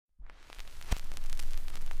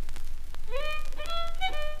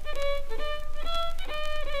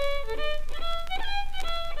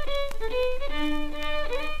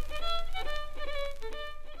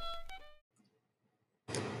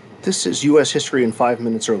This is U.S. History in 5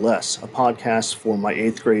 Minutes or Less, a podcast for my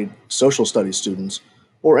 8th grade social studies students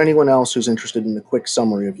or anyone else who's interested in a quick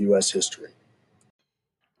summary of U.S. history.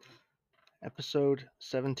 Episode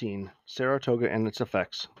 17, Saratoga and its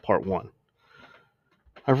Effects, Part 1.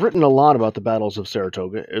 I've written a lot about the battles of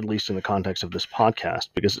Saratoga, at least in the context of this podcast,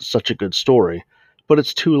 because it's such a good story, but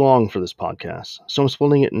it's too long for this podcast, so I'm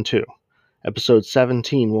splitting it in two. Episode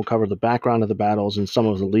 17 will cover the background of the battles and some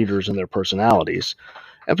of the leaders and their personalities.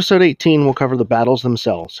 Episode 18 will cover the battles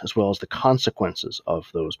themselves, as well as the consequences of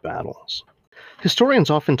those battles.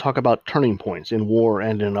 Historians often talk about turning points in war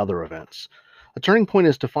and in other events. A turning point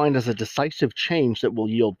is defined as a decisive change that will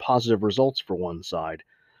yield positive results for one side.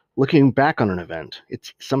 Looking back on an event,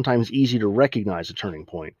 it's sometimes easy to recognize a turning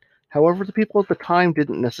point. However, the people at the time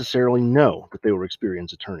didn't necessarily know that they were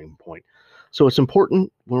experiencing a turning point. So it's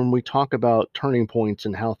important when we talk about turning points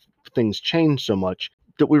and how things change so much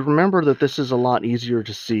that we remember that this is a lot easier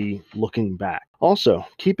to see looking back. Also,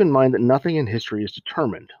 keep in mind that nothing in history is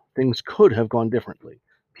determined. Things could have gone differently.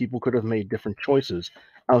 People could have made different choices.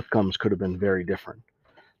 Outcomes could have been very different.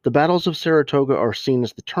 The battles of Saratoga are seen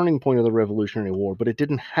as the turning point of the Revolutionary War, but it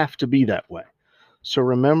didn't have to be that way. So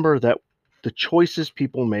remember that the choices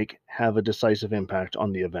people make have a decisive impact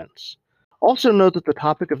on the events. Also note that the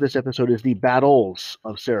topic of this episode is the battles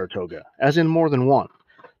of Saratoga, as in more than one.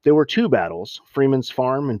 There were two battles, Freeman's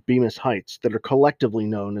Farm and Bemis Heights, that are collectively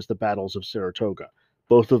known as the battles of Saratoga.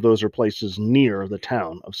 Both of those are places near the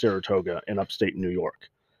town of Saratoga in upstate New York.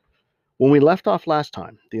 When we left off last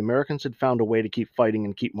time, the Americans had found a way to keep fighting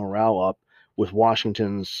and keep morale up with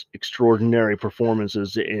Washington's extraordinary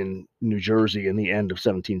performances in New Jersey in the end of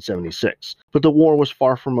 1776. But the war was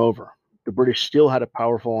far from over. The British still had a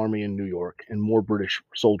powerful army in New York, and more British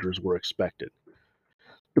soldiers were expected.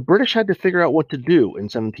 The British had to figure out what to do in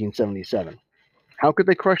 1777. How could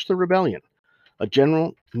they crush the rebellion? A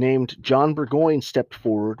general named John Burgoyne stepped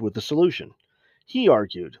forward with a solution. He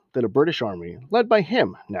argued that a British army, led by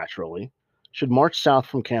him, naturally, should march south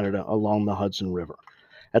from Canada along the Hudson River.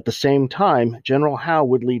 At the same time, General Howe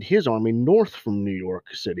would lead his army north from New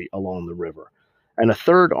York City along the river. And a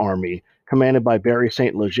third army, commanded by Barry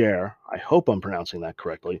St. Leger, I hope I'm pronouncing that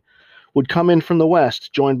correctly, would come in from the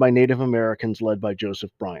west, joined by Native Americans led by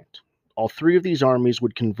Joseph Bryant. All three of these armies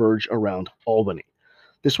would converge around Albany.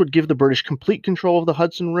 This would give the British complete control of the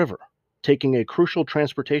Hudson River, taking a crucial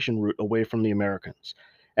transportation route away from the Americans,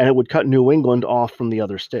 and it would cut New England off from the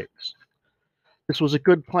other states. This was a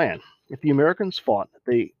good plan. If the Americans fought,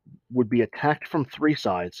 they would be attacked from three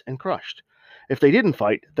sides and crushed. If they didn't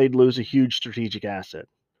fight, they'd lose a huge strategic asset.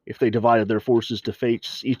 If they divided their forces to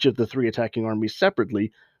face each of the three attacking armies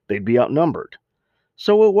separately, they'd be outnumbered.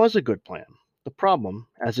 So it was a good plan. The problem,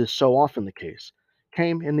 as is so often the case,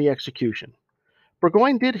 came in the execution.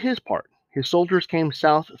 Burgoyne did his part. His soldiers came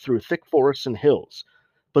south through thick forests and hills,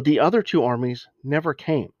 but the other two armies never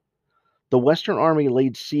came. The Western Army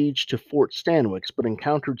laid siege to Fort Stanwix but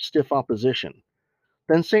encountered stiff opposition.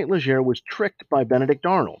 Then St. Leger was tricked by Benedict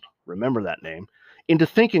Arnold, remember that name, into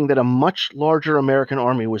thinking that a much larger American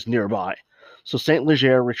army was nearby, so St.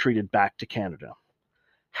 Leger retreated back to Canada.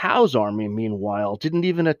 Howe's army, meanwhile, didn't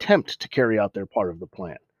even attempt to carry out their part of the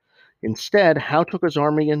plan. Instead, Howe took his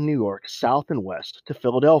army in New York south and west to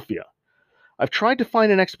Philadelphia. I've tried to find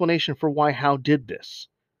an explanation for why Howe did this.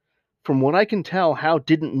 From what I can tell, Howe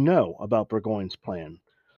didn't know about Burgoyne's plan.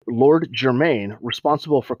 Lord Germain,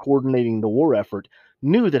 responsible for coordinating the war effort,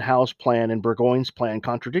 knew that Howe's plan and Burgoyne's plan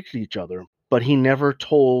contradicted each other, but he never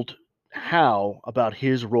told Howe about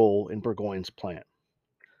his role in Burgoyne's plan.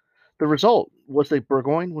 The result was that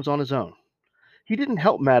Burgoyne was on his own. He didn't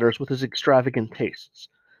help matters with his extravagant tastes.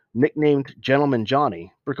 Nicknamed Gentleman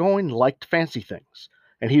Johnny, Burgoyne liked fancy things,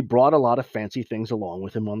 and he brought a lot of fancy things along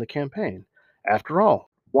with him on the campaign. After all,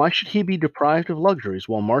 why should he be deprived of luxuries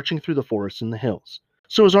while marching through the forests and the hills?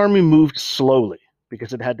 So his army moved slowly,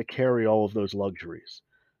 because it had to carry all of those luxuries.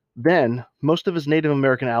 Then, most of his Native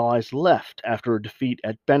American allies left after a defeat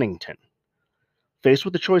at Bennington. Faced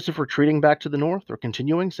with the choice of retreating back to the north or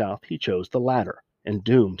continuing south, he chose the latter, and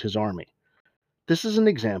doomed his army. This is an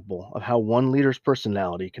example of how one leader's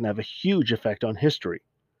personality can have a huge effect on history.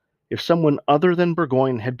 If someone other than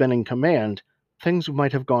Burgoyne had been in command, things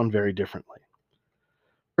might have gone very differently.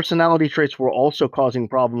 Personality traits were also causing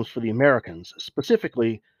problems for the Americans,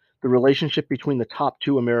 specifically the relationship between the top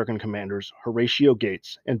two American commanders, Horatio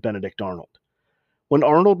Gates and Benedict Arnold. When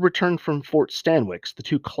Arnold returned from Fort Stanwix, the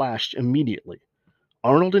two clashed immediately.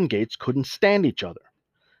 Arnold and Gates couldn't stand each other.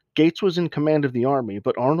 Gates was in command of the army,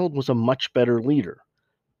 but Arnold was a much better leader.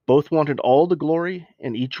 Both wanted all the glory,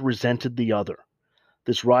 and each resented the other.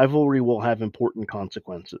 This rivalry will have important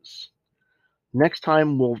consequences. Next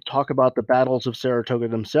time, we'll talk about the battles of Saratoga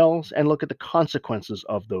themselves and look at the consequences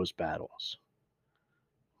of those battles.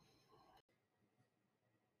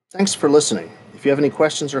 Thanks for listening. If you have any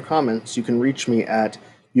questions or comments, you can reach me at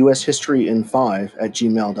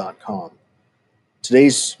ushistoryin5@gmail.com.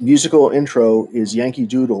 Today's musical intro is Yankee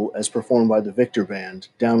Doodle as performed by the Victor Band,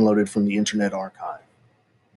 downloaded from the Internet Archive.